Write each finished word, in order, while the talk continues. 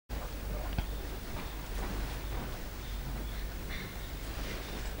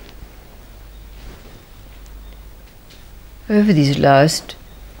over these last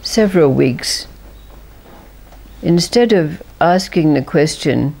several weeks, instead of asking the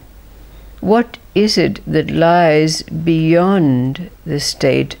question, what is it that lies beyond the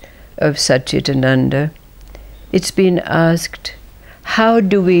state of Satchitananda, it's been asked, how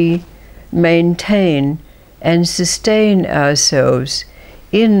do we maintain and sustain ourselves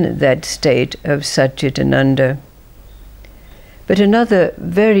in that state of Satchitananda? But another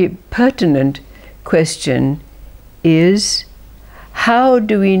very pertinent question is, how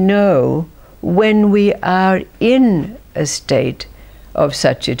do we know when we are in a state of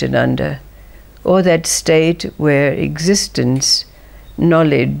Satchitananda, or that state where existence,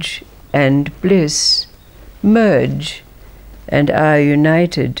 knowledge, and bliss merge and are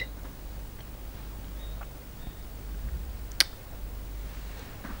united?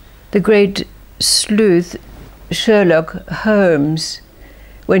 The great sleuth Sherlock Holmes,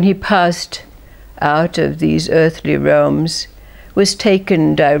 when he passed out of these earthly realms, was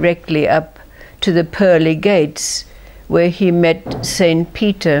taken directly up to the pearly gates, where he met Saint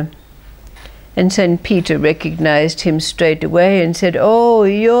Peter. And Saint Peter recognized him straight away and said, "Oh,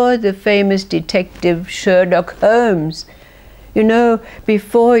 you're the famous detective Sherlock Holmes. You know,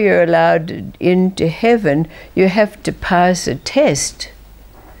 before you're allowed into heaven, you have to pass a test."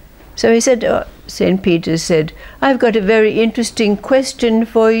 So he said, St. Peter said, "I've got a very interesting question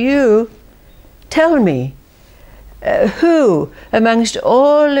for you. Tell me, who amongst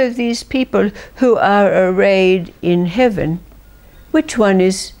all of these people who are arrayed in heaven, which one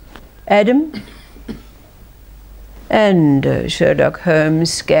is Adam?" And Sherlock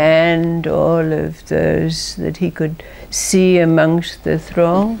Holmes scanned all of those that he could see amongst the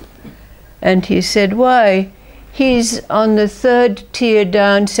throng, and he said, "Why, he's on the third tier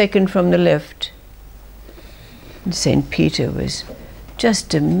down, second from the left." And St. Peter was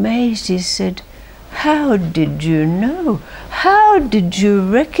just amazed. He said, "How did you know? How did you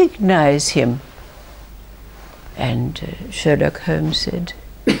recognize him?" And Sherlock Holmes said,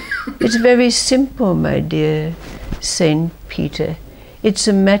 "It's very simple, my dear St. Peter. It's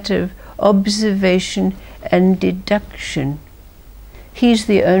a matter of observation and deduction. He's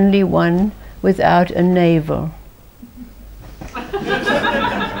the only one without a navel."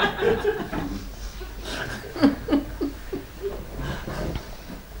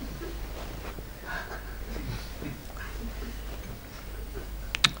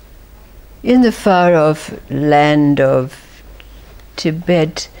 In the far-off land of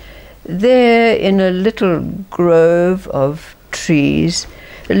Tibet, there in a little grove of trees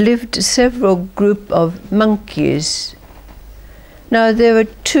lived several groups of monkeys. Now there were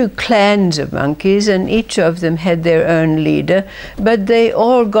 2 clans of monkeys, and each of them had their own leader, but they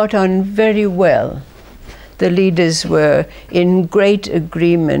all got on very well. The leaders were in great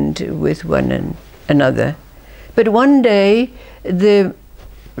agreement with one another. But one day, the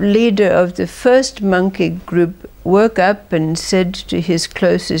leader of the first monkey group woke up and said to his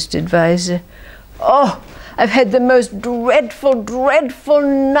closest advisor, "Oh, I've had the most dreadful, dreadful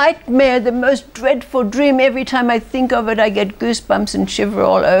nightmare, the most dreadful dream. Every time I think of it, I get goosebumps and shiver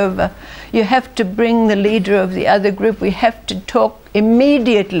all over. You have to bring the leader of the other group. We have to talk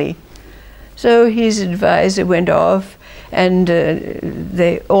immediately." So his advisor went off, and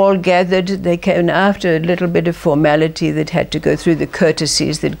they all gathered. They came after a little bit of formality that had to go through, the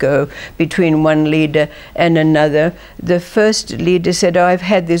courtesies that go between one leader and another. The first leader said, "Oh, I've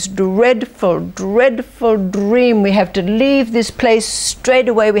had this dreadful, dreadful dream. We have to leave this place straight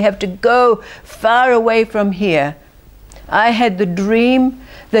away. We have to go far away from here. I had the dream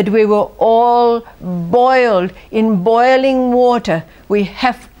that we were all boiled in boiling water. We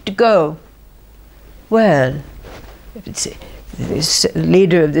have to go." Well, the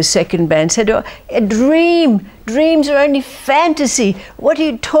leader of the second band said, "Oh, a dream! Dreams are only fantasy. What are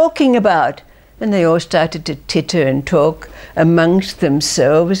you talking about?" And they all started to titter and talk amongst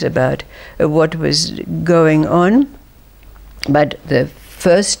themselves about what was going on. But the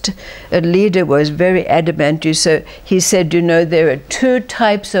first leader was very adamant. So he said, "You know, there are 2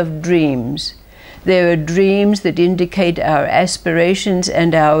 types of dreams. There are dreams that indicate our aspirations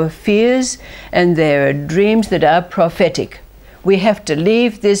and our fears, and there are dreams that are prophetic. We have to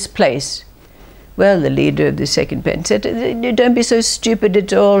leave this place." Well, the leader of the second band said, "Don't be so stupid,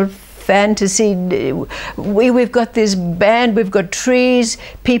 it's all fantasy. We've got this band, we've got trees,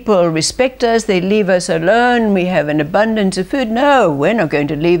 people respect us, they leave us alone, we have an abundance of food. No, we're not going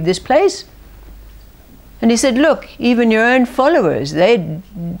to leave this place." And he said, "Look, even your own followers, they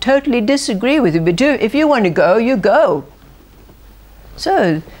totally disagree with you, but if you want to go, you go."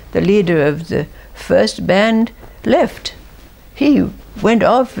 So the leader of the first band left. he went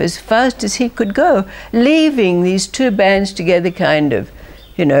off as fast as he could go, leaving these two bands together, kind of,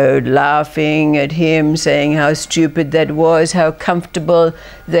 you know, laughing at him, saying how stupid that was, how comfortable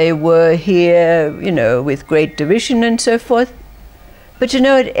they were here, you know, with great derision and so forth. But you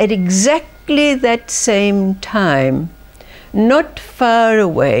know, at exactly that same time, not far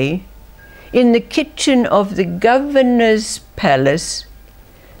away, in the kitchen of the governor's palace,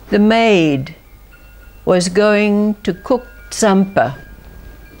 the maid was going to cook tsampa.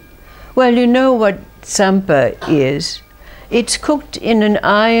 Well, you know what tsampa is. It's cooked in an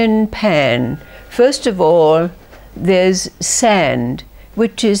iron pan. First of all, there's sand,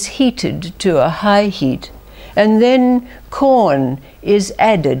 which is heated to a high heat, and then corn is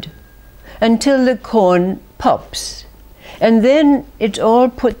added until the corn pops. And then it's all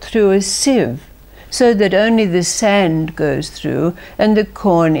put through a sieve so that only the sand goes through and the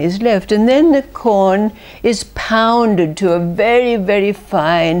corn is left. And then the corn is pounded to a very, very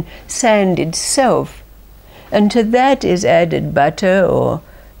fine sand itself. And to that is added butter or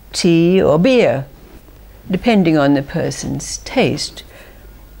tea or beer, depending on the person's taste.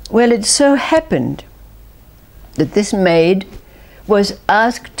 Well, it so happened that this maid was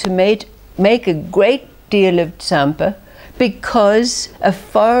asked to make a great deal of tsampa because a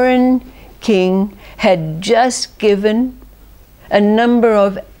foreign king had just given a number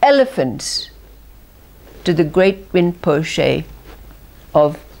of elephants to the great Rinpoche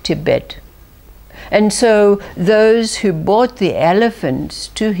of Tibet. And so those who brought the elephants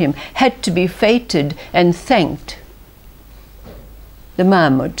to him had to be feted and thanked. The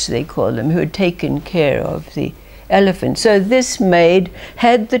mamuts, they call them, who had taken care of the elephants. So this maid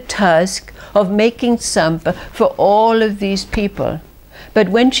had the task of making tsampa for all of these people. But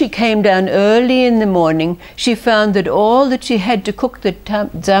when she came down early in the morning, she found that all that she had to cook the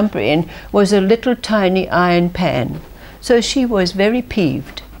tsampa in was a little tiny iron pan. So she was very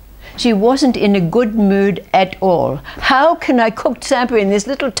peeved. She wasn't in a good mood at all. How can I cook tsampa in this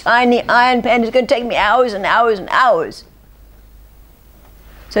little tiny iron pan? It's going to take me hours and hours and hours.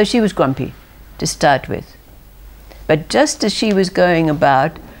 So she was grumpy to start with. But just as she was going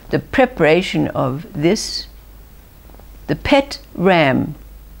about the preparation of this, the pet ram,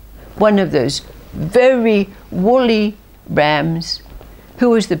 one of those very woolly rams, who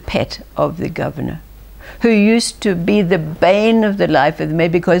was the pet of the governor, who used to be the bane of the life of the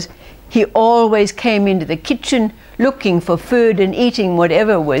maid because he always came into the kitchen looking for food and eating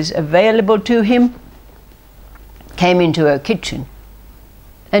whatever was available to him, came into her kitchen.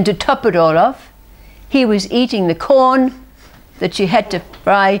 And to top it all off, he was eating the corn that she had to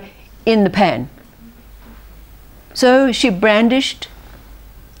fry in the pan. So she brandished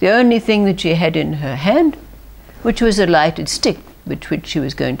the only thing that she had in her hand, which was a lighted stick with which she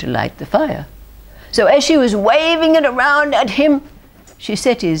was going to light the fire. So as she was waving it around at him, she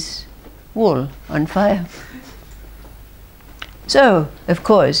set his wool on fire. So, of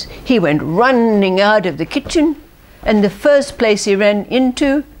course, he went running out of the kitchen, and the first place he ran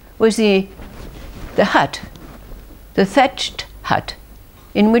into was the hut, the thatched hut,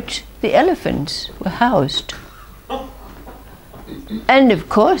 in which the elephants were housed. And of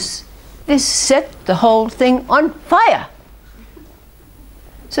course, this set the whole thing on fire.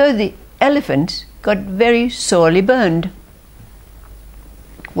 So the elephants got very sorely burned.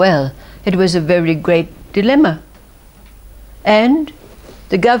 Well, it was a very great dilemma. And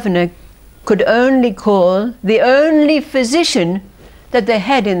the governor could only call the only physician that they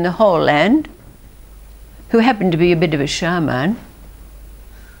had in the whole land, who happened to be a bit of a shaman.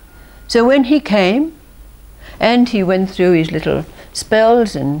 So when he came, and he went through his little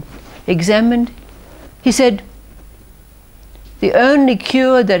spells and examined, he said, the only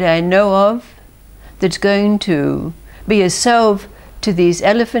cure that I know of that's going to be a salve to these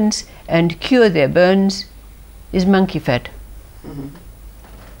elephants and cure their burns is monkey fat. Mm-hmm.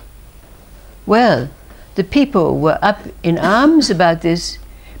 Well, the people were up in arms about this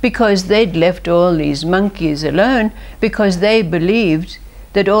because they'd left all these monkeys alone because they believed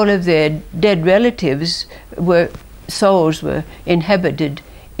that all of their dead relatives souls were inhabited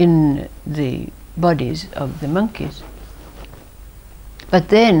in the bodies of the monkeys. But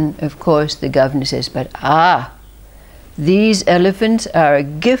then, of course, the governor says, these elephants are a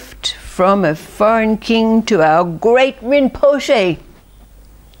gift from a foreign king to our great Rinpoche,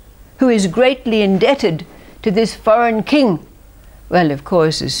 who is greatly indebted to this foreign king. Well, of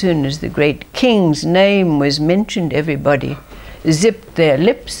course, as soon as the great king's name was mentioned, everybody zipped their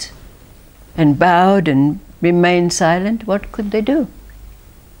lips and bowed and remained silent. What could they do?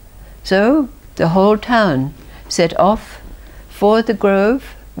 So the whole town set off for the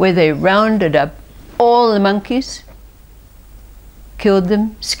grove, where they rounded up all the monkeys killed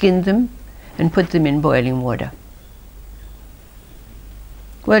them, skinned them, and put them in boiling water.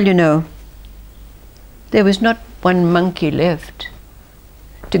 Well, you know, there was not one monkey left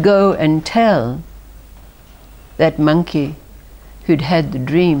to go and tell that monkey who'd had the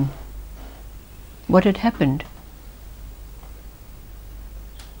dream what had happened.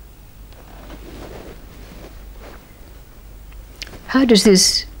 How does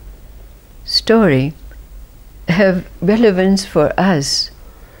this story have relevance for us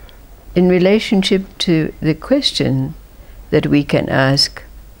in relationship to the question that we can ask?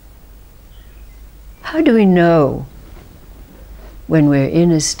 How do we know when we're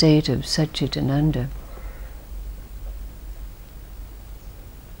in a state of Satchitananda?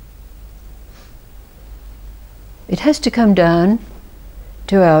 It has to come down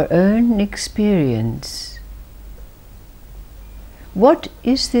to our own experience. What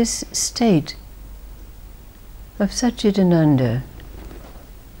is this state of Satchitananda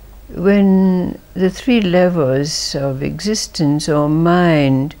when the three levels of existence or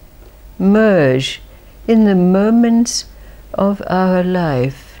mind merge in the moments of our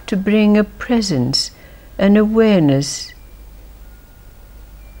life to bring a presence, an awareness,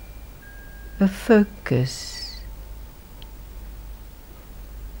 a focus?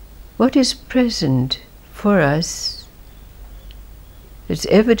 What is present for us? It's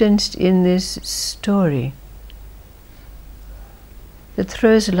evidenced in this story that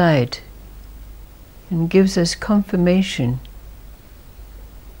throws light and gives us confirmation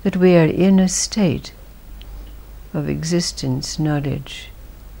that we are in a state of existence, knowledge,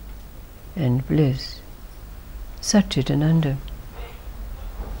 and bliss. Satchitananda.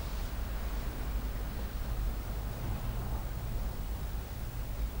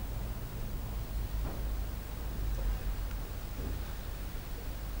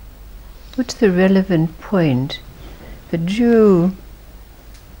 What's the relevant point that you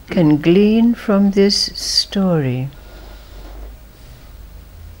can glean from this story?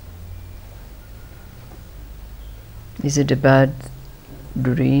 Is it about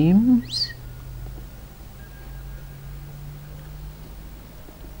dreams?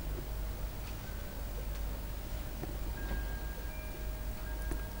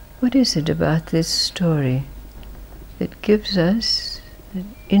 What is it about this story that gives us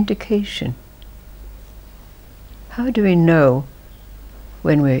an indication? How do we know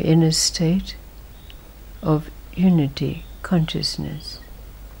when we're in a state of unity, consciousness?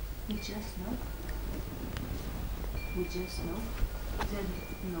 We just know. We just know. Then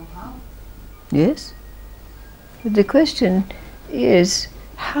you know how. Yes? But the question is,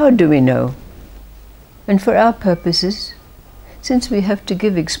 how do we know? And for our purposes, since we have to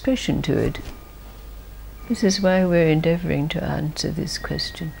give expression to it, this is why we're endeavoring to answer this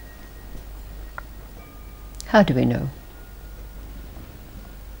question. How do we know?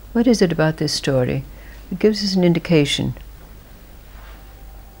 What is it about this story that gives us an indication?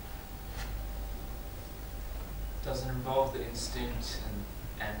 Does it involve the instinct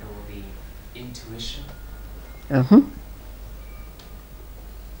and or the intuition? Uh-huh.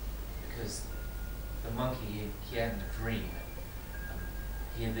 Because the monkey, he had a dream.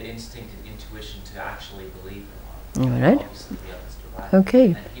 He had the instinct and intuition to actually believe it. All right. Obviously the others survived. Okay.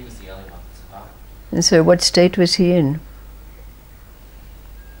 And he was the only one that survived. And so what state was he in?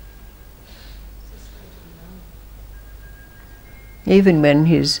 Even when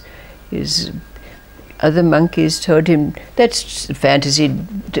his other monkeys told him, that's fantasy,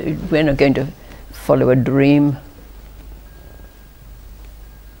 we're not going to follow a dream.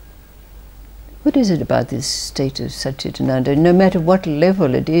 What is it about this state of Satchitananda, no matter what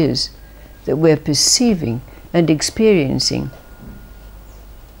level it is, that we're perceiving and experiencing?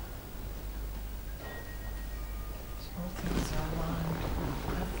 All things are aligned.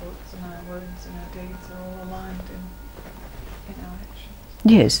 Our thoughts and our words and our deeds are all aligned in our actions.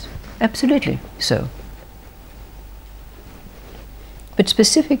 Yes, absolutely so. But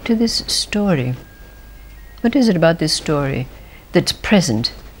specific to this story, what is it about this story that's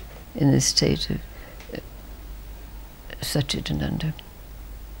present in this state of Satchitananda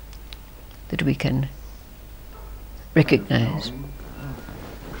that we can recognize?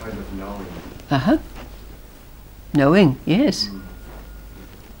 Kind of knowing. Uh-huh. Knowing, yes.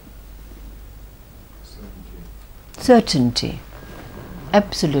 Certainty.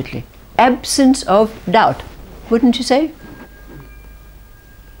 Absolutely. Absence of doubt, wouldn't you say?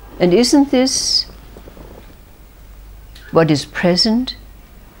 And isn't this what is present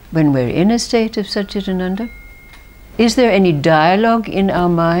when we're in a state of Satchitananda? Is there any dialogue in our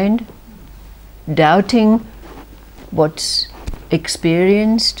mind, doubting what's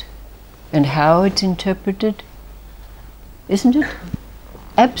experienced and how it's interpreted? isn't it?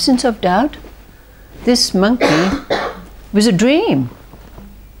 Absence of doubt. This monkey was a dream.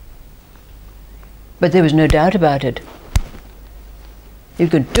 But there was no doubt about it. He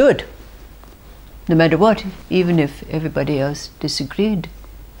could do it, no matter what, even if everybody else disagreed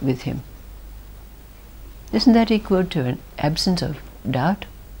with him. Isn't that equal to an absence of doubt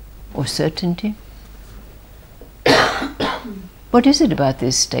or certainty? What is it about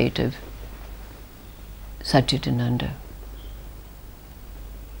this state of Satchitananda?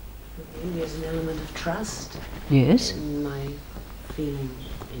 There's an element of trust Yes. in my feeling,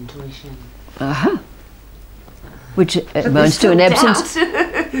 intuition. Aha. Which amounts to an absence.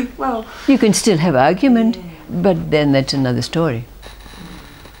 Well, You can still have argument, but then that's another story.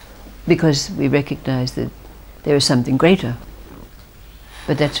 Because we recognize that there is something greater.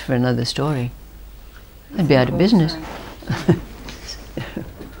 But that's for another story. I'd be out of business.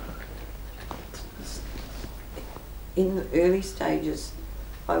 In the early stages,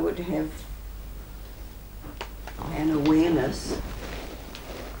 I would have an awareness,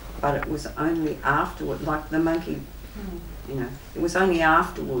 but it was only afterward, like the monkey, you know, it was only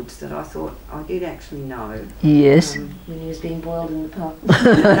afterwards that I thought I did actually know. Yes. when he was being boiled in the pot. Oh,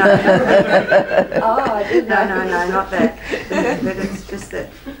 I did know. No, not that. But it's just that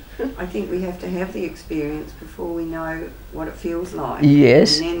I think we have to have the experience before we know what it feels like.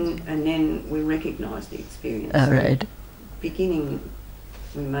 Yes. And then we recognise the experience. All right. Beginning,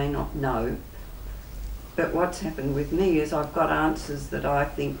 we may not know, but what's happened with me is I've got answers that I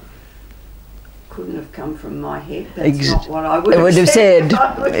think couldn't have come from my head. That's not what I would have said.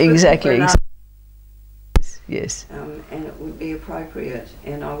 Exactly. Yes. And it would be appropriate,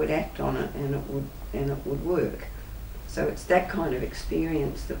 and I would act on it, and it would work. So it's that kind of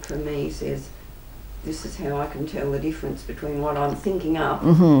experience that for me says, this is how I can tell the difference between what I'm thinking up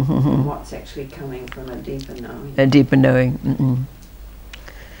and what's actually coming from a deeper knowing. A deeper knowing.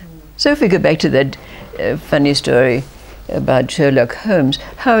 So if we go back to that funny story about Sherlock Holmes,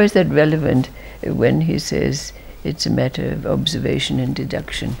 how is that relevant when he says it's a matter of observation and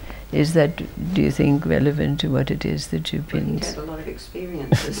deduction? Is that, do you think, relevant to what it is that you've been... He's had a lot of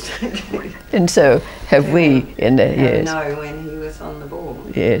experiences. And so have we in the... Yes. know when he was on the ball.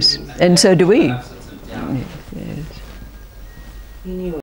 Yes. And so do we. Absence of doubt. Yes. He knew